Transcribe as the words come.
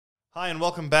Hi, and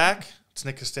welcome back. It's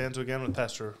Nick Costanzo again with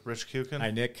Pastor Rich Kukin. Hi,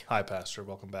 Nick. Hi, Pastor.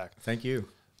 Welcome back. Thank you.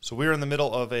 So we're in the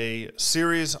middle of a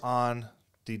series on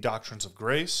the doctrines of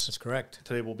grace. That's correct.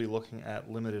 Today we'll be looking at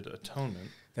limited atonement.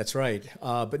 That's right.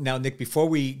 But now, Nick, before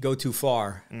we go too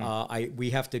far, we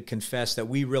have to confess that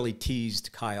we really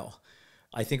teased Kyle.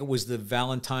 I think it was the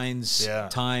Valentine's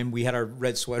time. We had our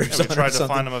red sweaters on. We tried to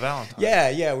find him a Valentine.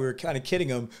 Yeah, we were kind of kidding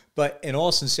him. But in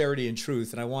all sincerity and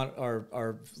truth, and I want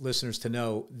our listeners to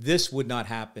know, this would not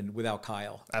happen without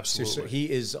Kyle. Absolutely. He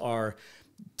is our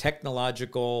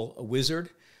technological wizard.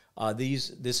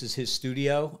 This is his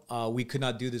studio. We could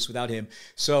not do this without him.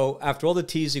 So after all the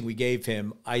teasing we gave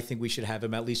him, I think we should have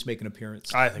him at least make an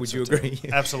appearance. I think would so you too. agree?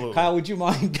 Absolutely. Kyle, would you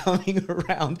mind coming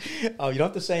around? You don't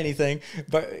have to say anything,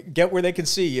 but get where they can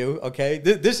see you, okay?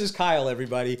 This is Kyle,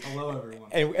 everybody. Hello, everyone.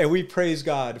 And we praise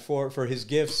God for his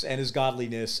gifts and his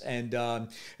godliness. And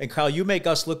Kyle, you make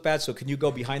us look bad, so can you go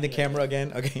behind the camera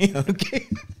again? Okay, okay.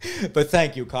 But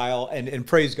thank you, Kyle, and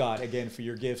praise God again for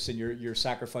your gifts and your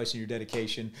sacrifice and your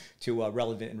dedication to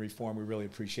Relevant and Reform. We really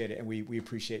appreciate it, and we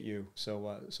appreciate you.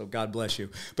 So God bless you.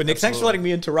 But Nick, thanks for letting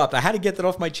me interrupt. I had to get that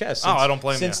off my chest. I don't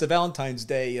blame you. Since the Valentine's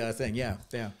Day thing, yeah.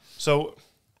 So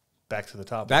back to the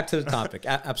topic. Back to the topic,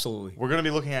 absolutely. We're going to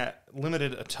be looking at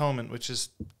limited atonement, which is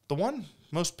the one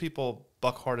most people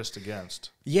buck hardest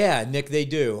against. Yeah, Nick, they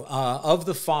do. Of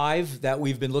the five that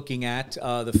we've been looking at,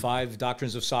 the five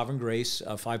doctrines of sovereign grace,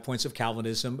 5 points of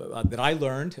Calvinism that I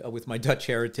learned with my Dutch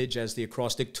heritage as the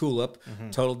acrostic Tulip,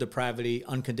 total depravity,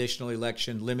 unconditional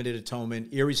election, limited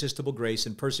atonement, irresistible grace,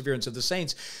 and perseverance of the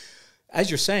saints. As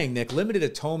you're saying, Nick, limited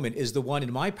atonement is the one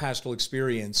in my pastoral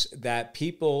experience that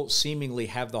people seemingly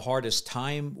have the hardest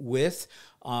time with,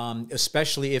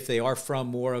 especially if they are from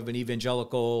more of an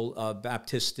evangelical,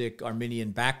 Baptistic,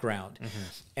 Arminian background.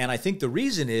 And I think the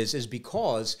reason is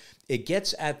because it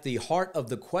gets at the heart of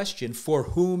the question, for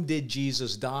whom did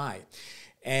Jesus die?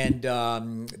 And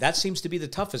that seems to be the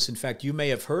toughest. In fact, you may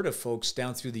have heard of folks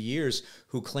down through the years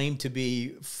who claim to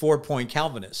be 4-point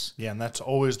Calvinists. Yeah, and that's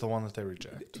always the one that they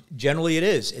reject. Generally it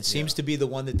is. It seems to be the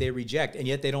one that they reject, and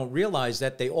yet they don't realize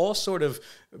that they all sort of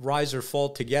rise or fall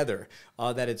together,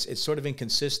 that it's sort of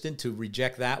inconsistent to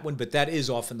reject that one, but that is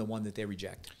often the one that they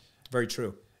reject. Very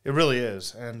true. It really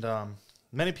is, and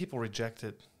many people reject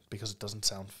it because it doesn't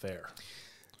sound fair.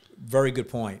 Very good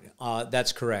point.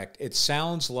 That's correct. It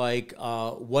sounds like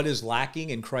what is lacking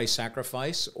in Christ's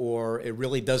sacrifice, or it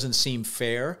really doesn't seem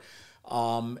fair.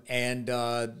 And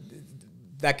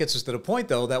that gets us to the point,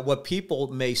 though, that what people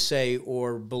may say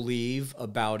or believe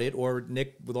about it, or,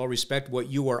 Nick, with all respect, what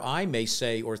you or I may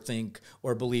say or think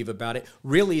or believe about it,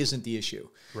 really isn't the issue.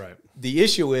 Right. The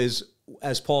issue is,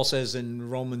 as Paul says in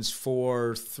Romans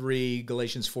 4:3,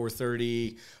 Galatians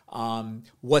 4:30,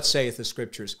 what saith the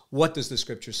Scriptures? What does the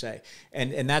Scripture say?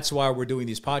 And that's why we're doing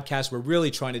these podcasts. We're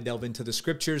really trying to delve into the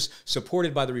Scriptures,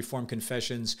 supported by the Reformed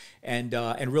confessions, and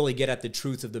really get at the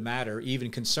truth of the matter,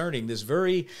 even concerning this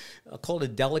very, call it a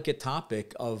delicate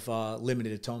topic of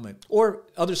limited atonement. Or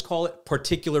others call it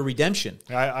particular redemption.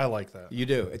 I like that. You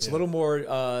do. It's a little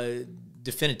more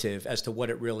definitive as to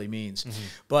what it really means.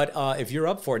 But if you're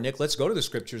up for it, Nick, let's go to the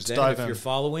Scriptures then. If you're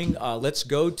following, let's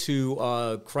go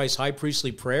to Christ's high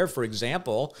priestly prayer, for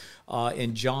example,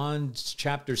 in John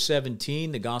chapter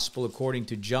 17, the Gospel according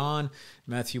to John,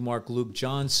 Matthew, Mark, Luke,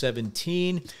 John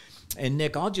 17. And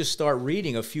Nick, I'll just start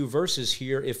reading a few verses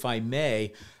here, if I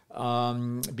may,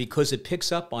 because it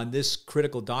picks up on this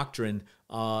critical doctrine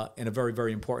in a very,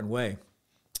 very important way.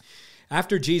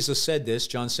 After Jesus said this,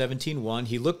 John 17:1,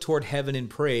 he looked toward heaven and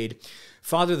prayed,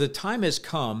 Father, the time has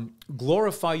come,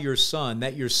 glorify your Son,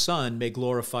 that your Son may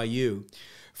glorify you.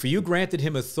 For you granted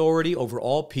him authority over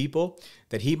all people,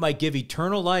 that he might give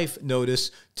eternal life,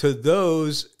 notice, to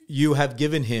those you have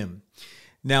given him.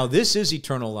 Now this is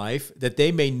eternal life, that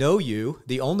they may know you,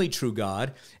 the only true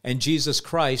God, and Jesus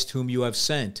Christ, whom you have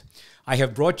sent. I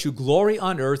have brought you glory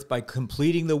on earth by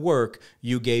completing the work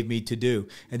you gave me to do.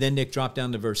 And then Nick dropped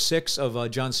down to verse 6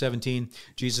 of John 17.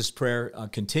 Jesus' prayer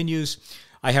continues.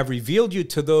 I have revealed you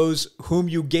to those whom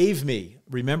you gave me.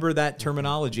 Remember that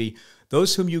terminology.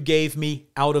 Those whom you gave me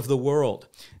out of the world.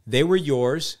 They were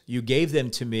yours. You gave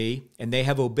them to me, and they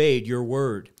have obeyed your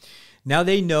word. Now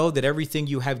they know that everything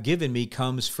you have given me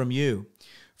comes from you.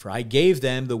 For I gave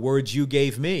them the words you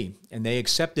gave me, and they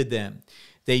accepted them.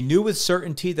 They knew with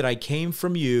certainty that I came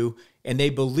from you, and they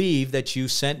believe that you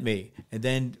sent me. And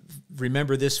then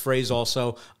remember this phrase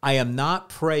also, I am not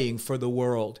praying for the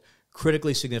world,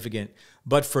 critically significant,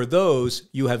 but for those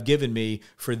you have given me,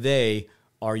 for they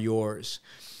are yours.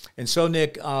 And so,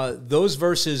 Nick, those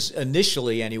verses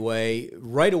initially, anyway,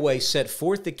 right away set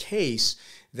forth the case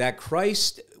that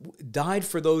Christ died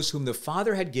for those whom the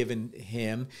Father had given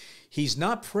him, he's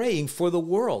not praying for the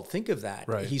world. Think of that.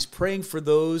 Right. He's praying for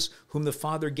those whom the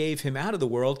Father gave him out of the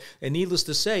world. And needless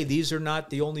to say, these are not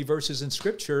the only verses in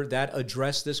Scripture that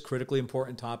address this critically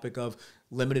important topic of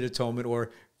limited atonement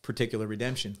or particular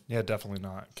redemption. Yeah, definitely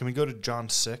not. Can we go to John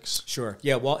 6? Sure.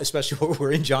 Yeah, well, especially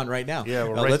we're in John right now. Yeah,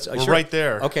 we're right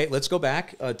there. Okay, let's go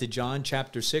back to John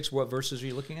chapter 6. What verses are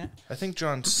you looking at? I think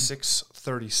John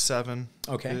 6:37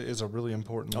 is a really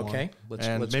important one. Okay, let's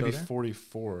maybe go there.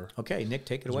 44. Okay, Nick,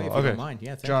 take it away if you don't mind.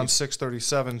 Yeah, thank John you.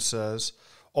 6:37 says,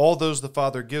 "All those the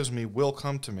Father gives me will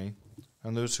come to me,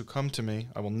 and those who come to me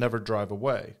I will never drive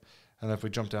away." And if we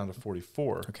jump down to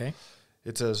 44, okay,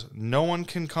 it says, "No one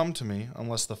can come to me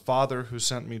unless the Father who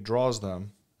sent me draws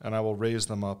them, and I will raise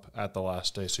them up at the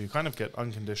last day." So you kind of get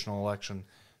unconditional election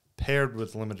paired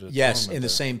with limited atonement. Yes, in the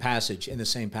same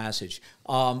passage.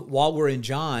 While we're in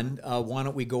John, why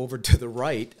don't we go over to the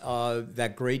right?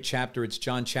 That great chapter. It's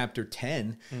John chapter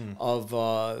 10 of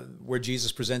where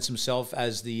Jesus presents himself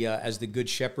as the good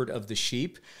shepherd of the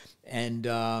sheep. And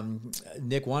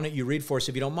Nick, why don't you read for us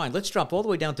if you don't mind? Let's drop all the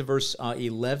way down to verse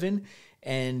 11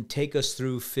 and take us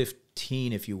through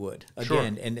 15, if you would.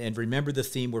 Again, sure. and remember the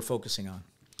theme we're focusing on.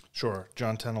 Sure.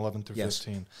 John 10:11 through Yes.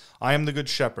 15. "I am the good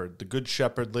shepherd. The good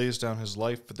shepherd lays down his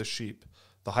life for the sheep.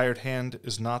 The hired hand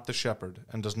is not the shepherd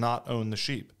and does not own the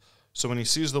sheep. So when he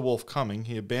sees the wolf coming,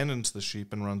 he abandons the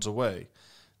sheep and runs away.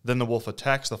 Then the wolf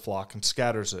attacks the flock and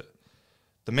scatters it.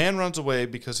 The man runs away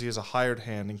because he is a hired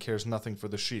hand and cares nothing for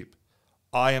the sheep.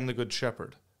 I am the good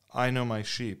shepherd. I know my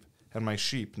sheep, and my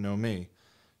sheep know me.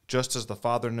 Just as the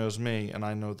Father knows me, and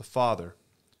I know the Father,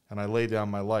 and I lay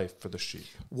down my life for the sheep."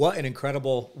 What an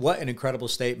incredible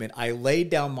statement. I laid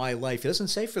down my life. He doesn't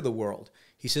say for the world.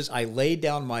 He says, I laid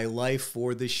down my life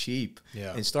for the sheep.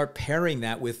 Yeah. And start pairing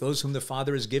that with those whom the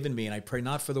Father has given me. And I pray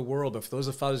not for the world, but for those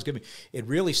the Father has given me. It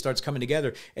really starts coming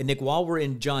together. And Nick, while we're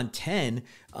in John 10,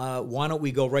 why don't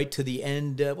we go right to the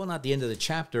end, well, not the end of the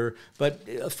chapter,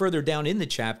 but further down in the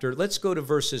chapter. Let's go to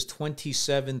verses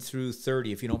 27 through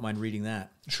 30, if you don't mind reading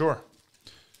that. Sure.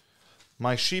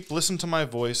 "My sheep listen to my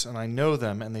voice, and I know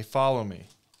them, and they follow me.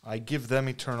 I give them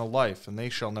eternal life, and they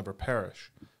shall never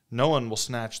perish. No one will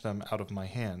snatch them out of my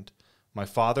hand. My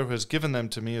Father who has given them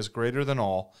to me is greater than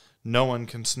all. No one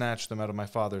can snatch them out of my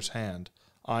Father's hand.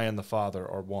 I and the Father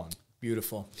are one."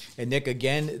 Beautiful. And Nick,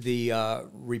 again, the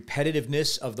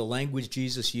repetitiveness of the language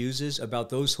Jesus uses about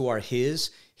those who are his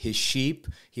sheep.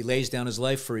 He lays down his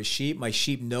life for his sheep. My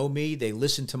sheep know me. They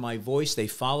listen to my voice. They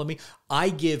follow me. I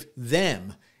give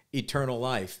them eternal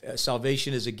life.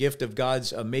 Salvation is a gift of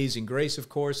God's amazing grace, of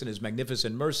course, and his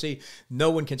magnificent mercy. No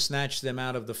one can snatch them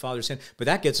out of the Father's hand. But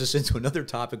that gets us into another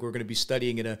topic we're going to be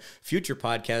studying in a future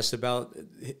podcast about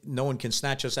no one can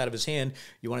snatch us out of his hand.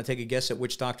 You want to take a guess at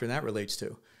which doctrine that relates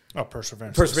to? Oh,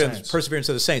 perseverance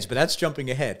of the saints, but that's jumping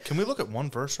ahead. Can we look at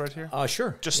one verse right here?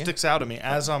 Sure. Just sticks out at me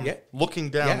as I'm looking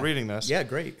down reading this. Yeah,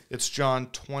 great. It's John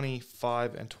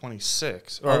 25 and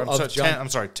 26. Or I'm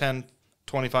sorry, 10,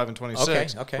 25 and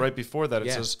 26. Okay. Right before that,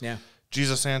 it says,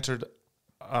 Jesus answered,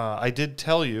 "I did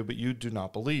tell you, but you do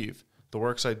not believe. The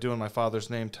works I do in my Father's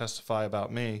name testify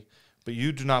about me, but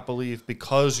you do not believe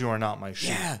because you are not my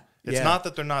sheep." It's not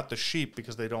that they're not the sheep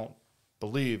because they don't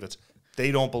believe. It's they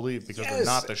don't believe because they're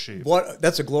not the sheep.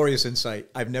 That's a glorious insight.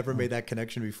 I've never made that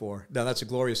connection before. No, that's a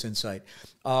glorious insight.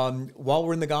 While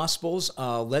we're in the Gospels,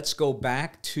 let's go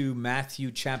back to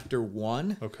Matthew chapter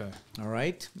 1. Okay. All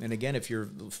right. And again, if you're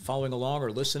following along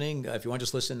or listening, if you want to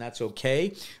just listen, that's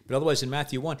okay. But otherwise, in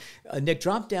Matthew 1, Nick,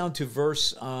 drop down to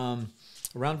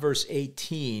around verse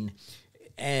 18.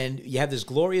 And you have this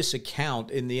glorious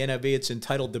account in the NIV. It's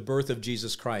entitled "The Birth of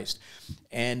Jesus Christ."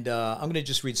 And I'm going to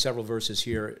just read several verses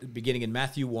here, beginning in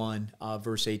Matthew 1,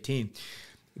 verse 18.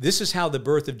 "This is how the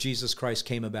birth of Jesus Christ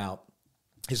came about.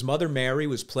 His mother Mary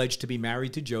was pledged to be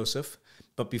married to Joseph,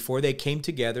 but before they came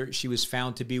together, she was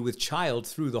found to be with child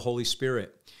through the Holy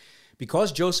Spirit.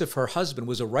 Because Joseph, her husband,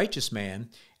 was a righteous man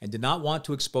and did not want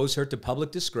to expose her to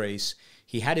public disgrace,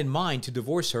 he had in mind to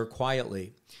divorce her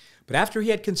quietly. But after he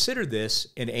had considered this,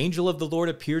 an angel of the Lord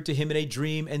appeared to him in a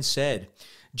dream and said,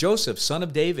 'Joseph, son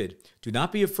of David, do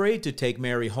not be afraid to take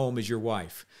Mary home as your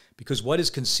wife, because what is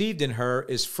conceived in her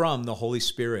is from the Holy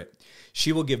Spirit.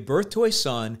 She will give birth to a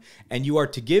son, and you are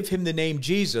to give him the name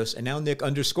Jesus,'" and now Nick,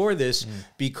 underscore this,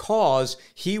 "because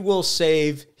he will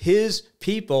save his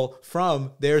people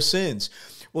from their sins."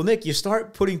 Well, Nick, you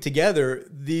start putting together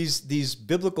these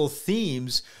biblical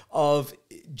themes of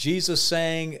Jesus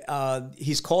saying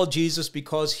he's called Jesus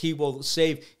because he will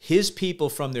save his people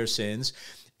from their sins.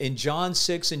 In John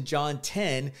 6 and John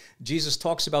 10, Jesus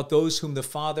talks about those whom the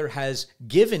Father has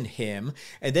given him.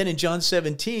 And then in John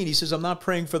 17, he says, I'm not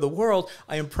praying for the world.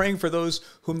 I am praying for those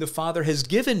whom the Father has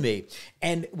given me.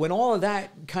 And when all of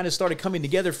that kind of started coming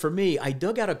together for me, I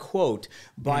dug out a quote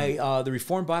by the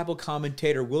Reformed Bible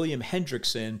commentator William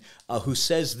Hendrickson, who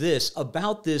says this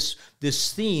about this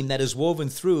theme that is woven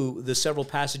through the several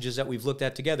passages that we've looked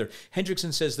at together.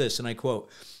 Hendrickson says this, and I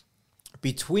quote,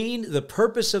 between the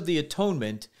purpose of the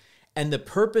atonement and the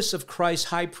purpose of Christ's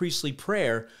high priestly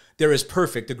prayer, there is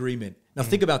perfect agreement. Now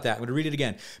think about that. I'm going to read it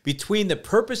again. Between the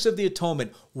purpose of the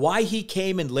atonement, why he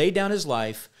came and laid down his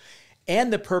life,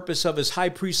 and the purpose of his high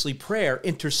priestly prayer,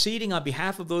 interceding on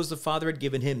behalf of those the Father had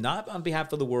given him, not on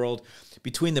behalf of the world,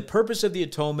 between the purpose of the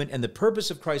atonement and the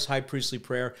purpose of Christ's high priestly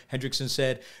prayer, Hendrickson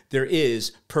said, there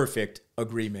is perfect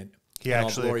agreement. He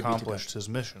actually accomplished his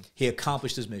mission. He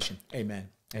accomplished his mission. Amen.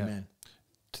 Yeah. Amen.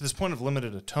 To this point of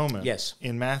limited atonement, yes.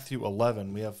 In Matthew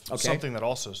 11, we have something that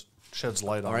also sheds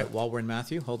light on it. All right, while we're in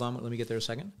Matthew, hold on, let me get there a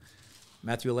second.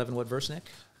 Matthew 11, what verse, Nick?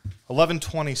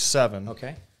 11:27.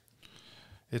 Okay.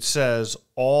 It says,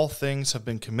 all things have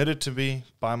been committed to me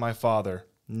by my Father.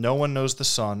 No one knows the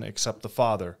Son except the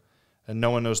Father, and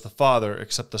no one knows the Father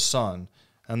except the Son,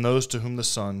 and those to whom the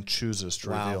Son chooses to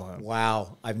reveal him.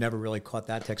 Wow, I've never really caught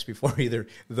that text before either.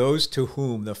 Those to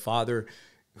whom the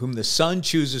Son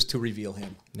chooses to reveal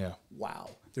him. Yeah. Wow.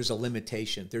 There's a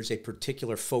limitation. There's a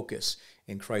particular focus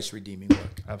in Christ's redeeming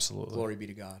work. Absolutely. Glory be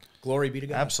to God. Glory be to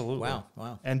God. Absolutely.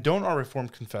 Wow. And don't our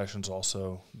Reformed confessions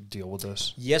also deal with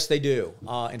this? Yes, they do.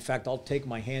 In fact, I'll take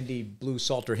my handy blue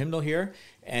Psalter hymnal here.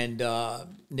 And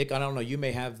Nick, I don't know, you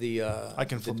may have the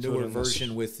newer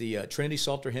version with the Trinity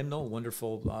Psalter hymnal,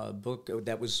 wonderful book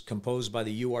that was composed by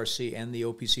the URC and the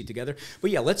OPC together.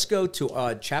 But yeah, let's go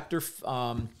to chapter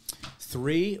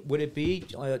 3, would it be?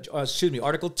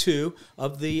 Article 2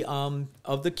 of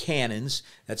the canons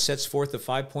that sets forth the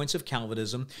 5 points of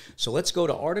Calvinism. So let's go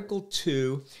to Article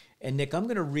 2, and Nick, I'm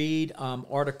going to read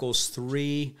Articles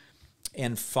 3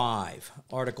 and 5.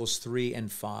 Articles 3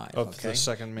 and 5. Of the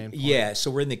second main point? Yeah,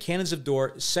 so we're in the Canons of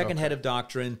Dort, second head of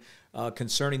doctrine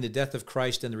concerning the death of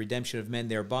Christ and the redemption of men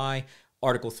thereby.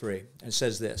 Article 3, and it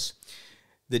says this: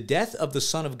 the death of the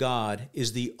Son of God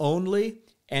is the only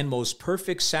and most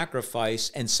perfect sacrifice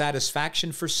and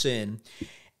satisfaction for sin,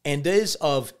 and is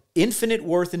of infinite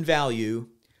worth and value,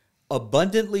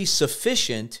 abundantly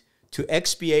sufficient to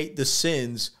expiate the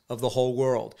sins of the whole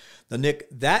world. Now, Nick,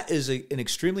 that is an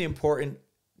extremely important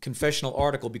confessional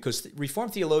article, because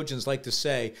Reformed theologians like to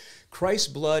say Christ's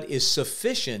blood is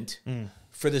sufficient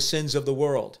for the sins of the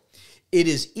world. It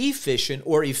is efficient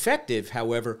or effective,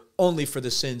 however, only for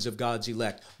the sins of God's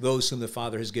elect, those whom the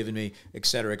Father has given me,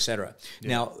 etc., etc. Yeah.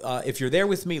 Now, if you're there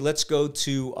with me, let's go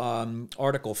to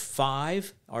Article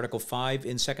 5. Article 5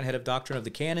 in Second Head of Doctrine of the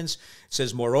Canons. It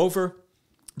says, moreover,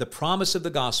 the promise of the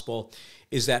gospel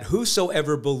is that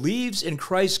whosoever believes in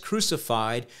Christ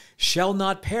crucified shall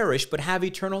not perish, but have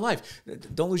eternal life.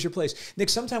 Don't lose your place. Nick,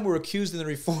 sometimes we're accused in the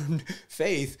Reformed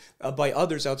faith by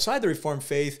others outside the Reformed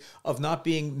faith of not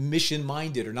being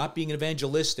mission-minded or not being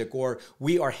evangelistic, or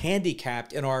we are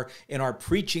handicapped in our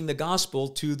preaching the gospel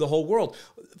to the whole world.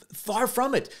 Far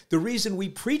from it. The reason we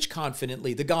preach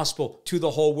confidently the gospel to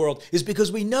the whole world is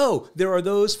because we know there are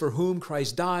those for whom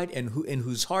Christ died and in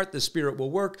whose heart the Spirit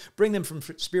will work, bring them from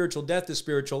spiritual death to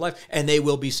spiritual life, and they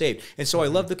will be saved. And so I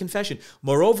love the confession.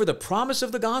 Moreover, the promise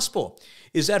of the gospel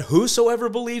is that whosoever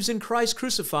believes in Christ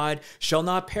crucified shall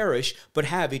not perish, but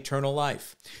have eternal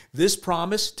life. This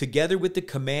promise, together with the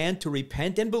command to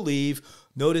repent and believe,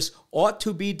 notice, ought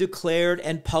to be declared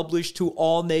and published to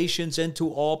all nations and to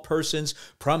all persons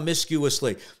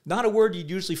promiscuously. Not a word you'd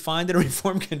usually find in a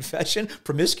Reformed confession,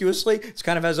 promiscuously. It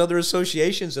kind of has other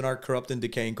associations in our corrupt and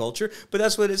decaying culture, but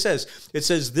that's what it says. It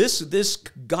says this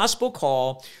gospel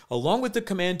call, along with the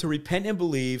command to repent and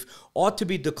believe, ought to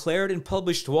be declared and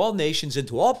published to all nations and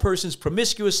to all persons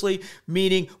promiscuously,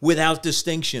 meaning without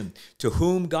distinction, to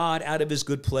whom God out of his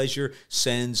good pleasure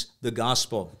sends the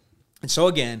gospel. And so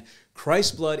again,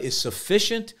 Christ's blood is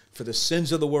sufficient for the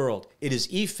sins of the world. It is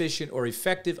efficient or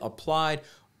effective, applied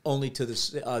only to the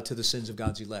sins of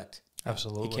God's elect.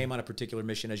 Absolutely. He came on a particular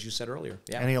mission, as you said earlier.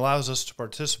 Yeah. And he allows us to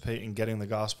participate in getting the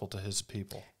gospel to his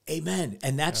people. Amen.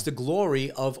 And that's the glory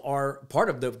of part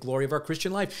of the glory of our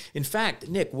Christian life. In fact,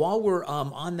 Nick, while we're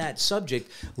on that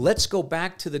subject, let's go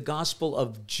back to the Gospel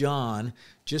of John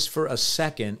just for a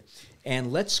second.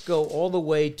 And let's go all the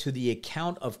way to the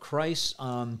account of Christ's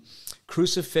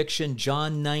crucifixion,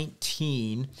 John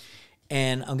 19.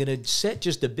 And I'm going to set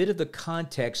just a bit of the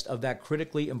context of that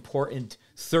critically important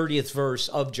 30th verse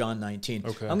of John 19.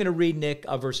 Okay. I'm going to read, Nick,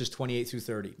 verses 28 through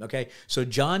 30. Okay, so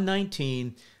John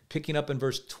 19, picking up in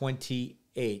verse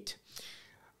 28.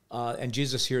 And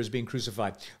Jesus here is being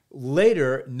crucified.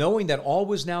 Later, knowing that all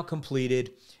was now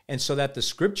completed, and so that the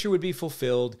scripture would be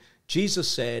fulfilled, Jesus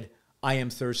said, I am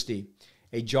thirsty.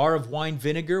 A jar of wine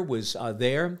vinegar was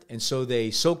there, and so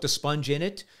they soaked a sponge in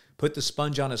it, put the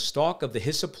sponge on a stalk of the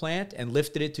hyssop plant, and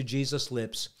lifted it to Jesus'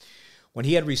 lips. When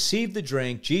he had received the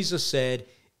drink, Jesus said,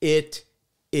 it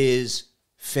is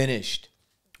finished.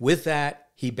 With that,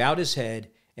 he bowed his head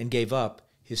and gave up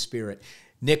his spirit.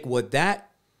 Nick, what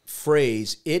that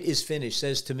phrase, it is finished,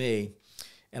 says to me,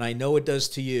 and I know it does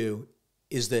to you,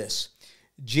 is this.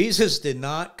 Jesus did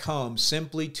not come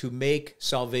simply to make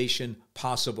salvation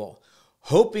possible,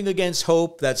 hoping against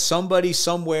hope that somebody,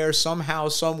 somewhere, somehow,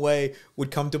 some way would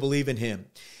come to believe in him.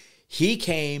 He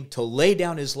came to lay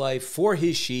down his life for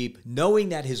his sheep, knowing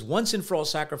that his once and for all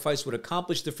sacrifice would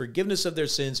accomplish the forgiveness of their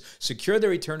sins, secure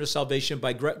their eternal salvation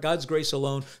by God's grace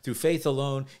alone, through faith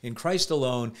alone, in Christ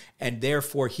alone, and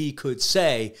therefore he could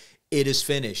say, it is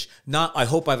finished. Not, I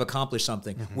hope I've accomplished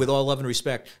something, with all love and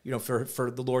respect,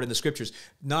 for the Lord in the scriptures.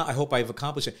 Not, I hope I've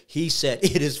accomplished it. He said,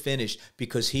 it is finished,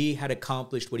 because he had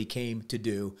accomplished what he came to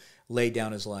do, lay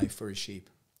down his life for his sheep.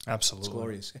 Absolutely. It's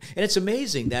glorious. And it's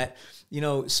amazing that,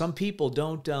 some people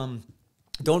don't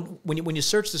when you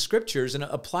search the scriptures and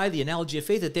apply the analogy of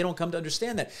faith, that they don't come to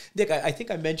understand that. Nick, I think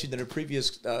I mentioned in a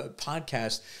previous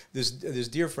podcast, this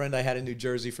dear friend I had in New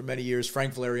Jersey for many years,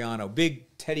 Frank Valeriano,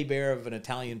 big teddy bear of an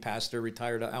Italian pastor,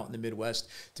 retired out in the Midwest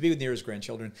to be with near his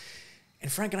grandchildren.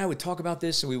 And Frank and I would talk about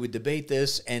this, and we would debate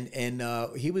this, and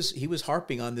he was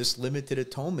harping on this limited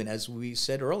atonement, as we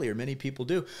said earlier. Many people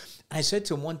do. And I said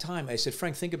to him one time, I said,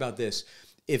 Frank, think about this.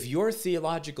 If your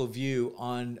theological view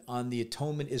on the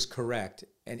atonement is correct,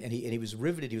 and he was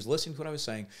riveted, he was listening to what I was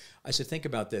saying, I said, think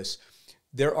about this.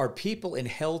 There are people in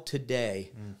hell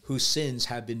today whose sins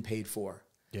have been paid for.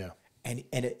 Yeah. And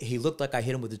he looked like I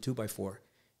hit him with a 2x4.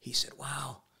 He said,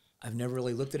 wow, I've never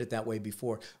really looked at it that way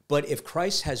before. But if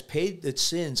Christ has paid the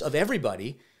sins of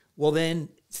everybody, well then,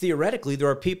 theoretically, there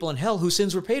are people in hell whose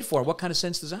sins were paid for. What kind of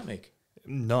sense does that make?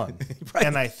 None. Right.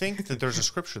 And I think that there's a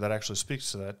scripture that actually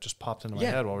speaks to that, just popped into my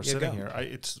head while we're sitting here.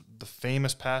 It's the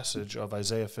famous passage of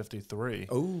Isaiah 53.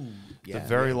 Oh, yeah. The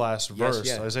very last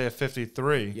verse, Isaiah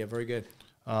 53. Yeah, very good.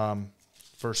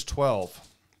 Verse 12.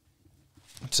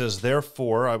 It says,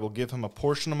 therefore I will give him a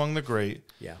portion among the great,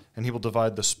 and he will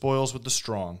divide the spoils with the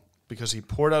strong, because he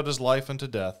poured out his life unto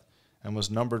death and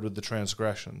was numbered with the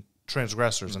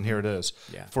transgressors. And here it is.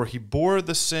 Yeah. For he bore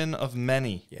the sin of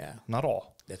many, not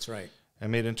all. That's right.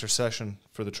 And made intercession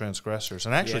for the transgressors.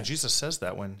 And actually, Jesus says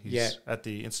that when he's at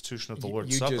the institution of the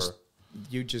Lord's Supper.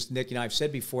 Nick, I've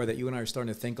said before that you and I are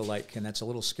starting to think alike, and that's a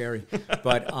little scary.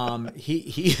 But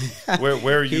he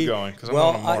Where are you going? Because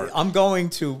I'm going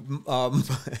to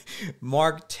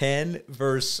Mark 10,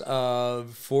 verse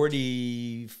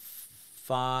 45.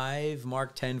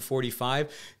 Mark 10:45.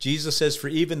 Jesus says, for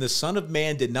even the Son of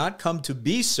Man did not come to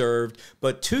be served,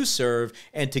 but to serve,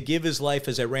 and to give his life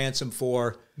as a ransom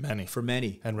for many. For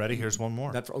many. And ready, here's one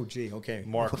more. Okay.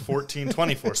 Mark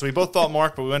 14:24. So we both thought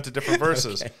Mark, but we went to different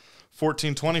verses. Okay.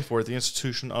 14:24, at the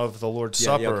institution of the Lord's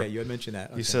Supper. Okay, you had mentioned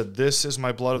that. Okay. He said, this is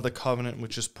my blood of the covenant,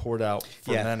 which is poured out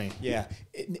for many. Yeah,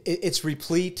 it's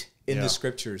replete in the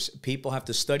scriptures. People have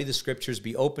to study the scriptures,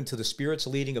 be open to the Spirit's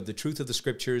leading of the truth of the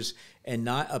scriptures, and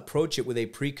not approach it with a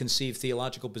preconceived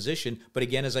theological position. But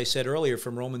again, as I said earlier,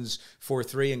 from Romans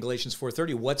 4:3 and Galatians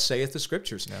 4:30, what saith the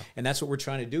scriptures? Yeah. And that's what we're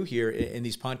trying to do here in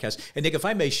these podcasts. And Nick, if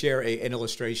I may share an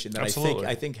illustration that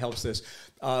I think helps this.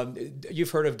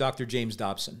 You've heard of Dr. James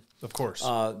Dobson. Of course.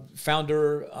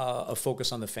 Founder of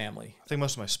Focus on the Family. I think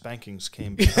most of my spankings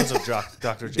came because of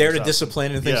Dr. James Dare to Dobson.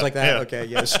 Discipline and things like that? Yeah. Okay,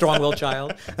 yeah. Strong-willed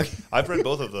child. Okay. I've read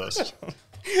both of those.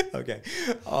 Okay.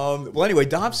 Well, anyway,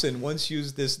 Dobson once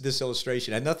used this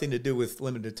illustration. It had nothing to do with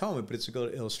limited atonement, but it's a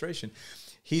good illustration.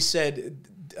 He said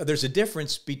there's a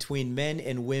difference between men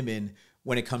and women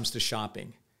when it comes to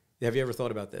shopping. Have you ever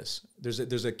thought about this?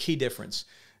 There's a key difference.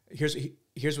 Here's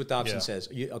what Dobson says.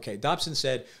 Dobson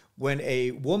said, when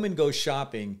a woman goes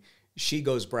shopping, she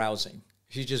goes browsing.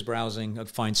 She's just browsing,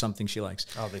 find something she likes.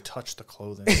 Oh, they touch the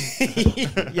clothing.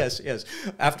 Yes.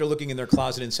 After looking in their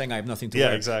closet and saying, I have nothing to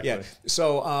wear. Yeah, exactly. Yeah.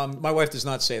 So my wife does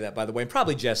not say that, by the way, and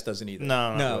probably Jess doesn't either.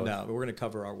 No. We're going to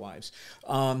cover our wives.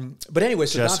 But anyway,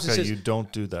 so Jessica, Dobson says, you don't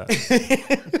do that.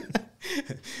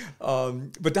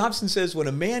 But Dobson says when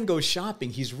a man goes shopping,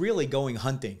 he's really going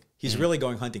hunting. Really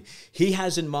going hunting. He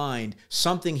has in mind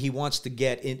something he wants to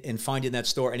get and find in that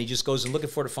store, and he just goes and looking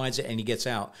for it, finds it, and he gets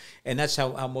out. And that's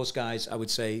how most guys, I would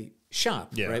say,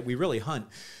 shop, right? We really hunt.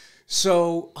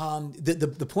 So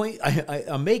the point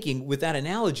I'm making with that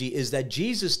analogy is that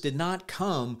Jesus did not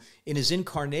come in his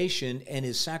incarnation and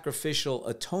his sacrificial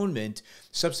atonement,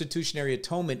 substitutionary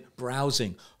atonement,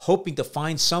 browsing, hoping to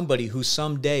find somebody who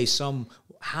someday,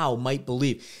 somehow might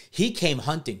believe. He came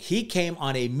hunting. He came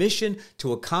on a mission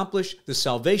to accomplish the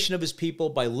salvation of his people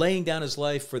by laying down his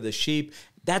life for the sheep.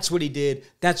 That's what he did.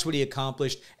 That's what he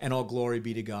accomplished. And all glory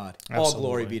be to God. Absolutely. All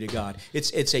glory be to God.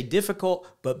 It's a difficult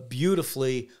but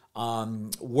beautifully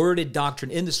worded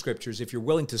doctrine in the Scriptures if you're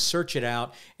willing to search it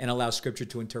out and allow Scripture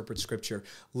to interpret Scripture.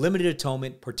 Limited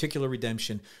atonement, particular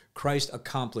redemption. Christ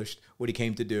accomplished what he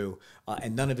came to do,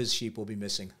 and none of his sheep will be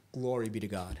missing. Glory be to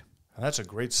God. And that's a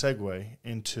great segue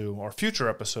into our future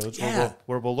episodes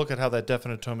where we'll look at how that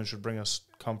definite atonement should bring us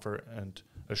comfort and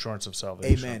assurance of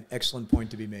salvation. Amen. Excellent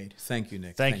point to be made. Thank you,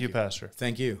 Nick. Thank you, Pastor.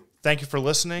 Thank you. Thank you for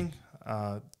listening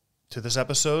to this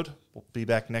episode. We'll be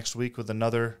back next week with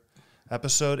another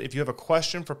episode. If you have a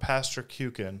question for Pastor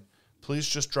Kukin, please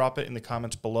just drop it in the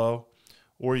comments below,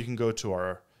 or you can go to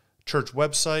our church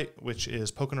website, which is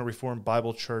Pocono Reformed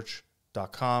Bible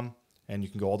Church.com, and you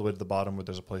can go all the way to the bottom where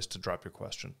there's a place to drop your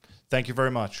question. Thank you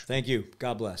very much. Thank you.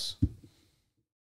 God bless.